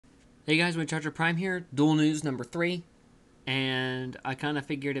Hey guys, WindchargerPrime here, Duel News number 3, and I kind of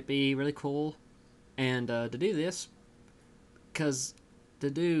figured it'd be really cool and to do this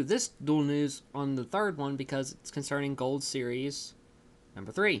Duel News on the third one because it's concerning Gold Series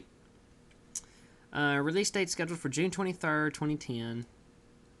number 3. Release date scheduled for June 23rd, 2010.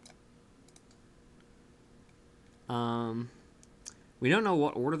 We don't know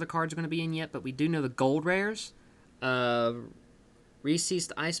what order the cards are going to be in yet, but we do know the gold rares. Reese's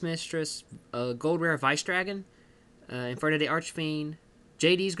the Ice Mistress, Gold Rare Vice Dragon, Inferno the Archfiend.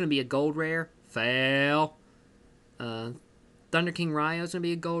 JD's going to be a Gold Rare. Fail. Thunder King Ryo is going to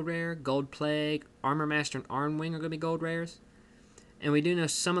be a Gold Rare. Gold Plague, Armor Master, and Armwing are going to be Gold Rares. And we do know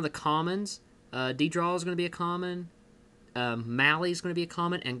some of the commons. D-Draw is going to be a common. Mally is going to be a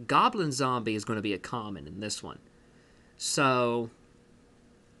common. And Goblin Zombie is going to be a common in this one. So,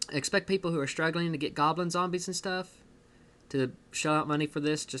 expect people who are struggling to get Goblin Zombies and stuff to shell out money for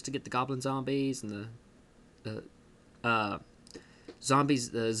this just to get the Goblin Zombies and the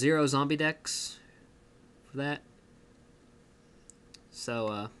zombies, the Zero Zombie decks for that.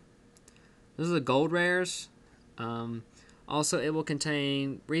 So, those are the gold rares. Also, it will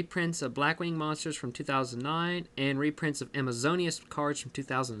contain reprints of Blackwing monsters from 2009 and reprints of Amazonius cards from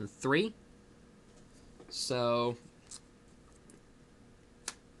 2003. So,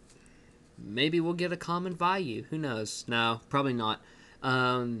 maybe we'll get a common Vayu. Who knows? No, probably not.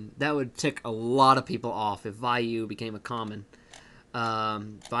 That would tick a lot of people off if Vayu became a common.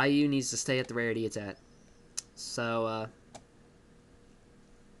 Vayu needs to stay at the rarity it's at. So,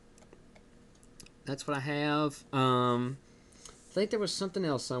 that's what I have. I think there was something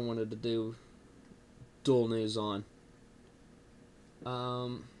else I wanted to do Duel News on.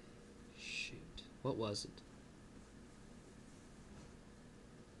 Shoot. What was it?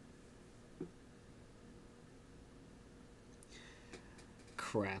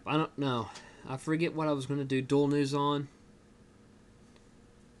 Crap, I don't know. I forget what I was going to do Duel News on.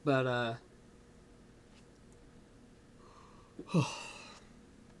 But,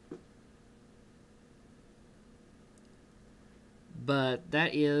 but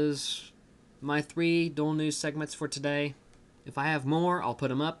that is my 3 Duel News segments for today. If I have more, I'll put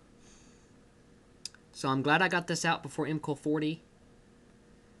them up. So I'm glad I got this out before MCOL 40.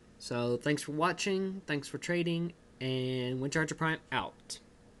 So thanks for watching, thanks for trading, and WindchargerPrime out.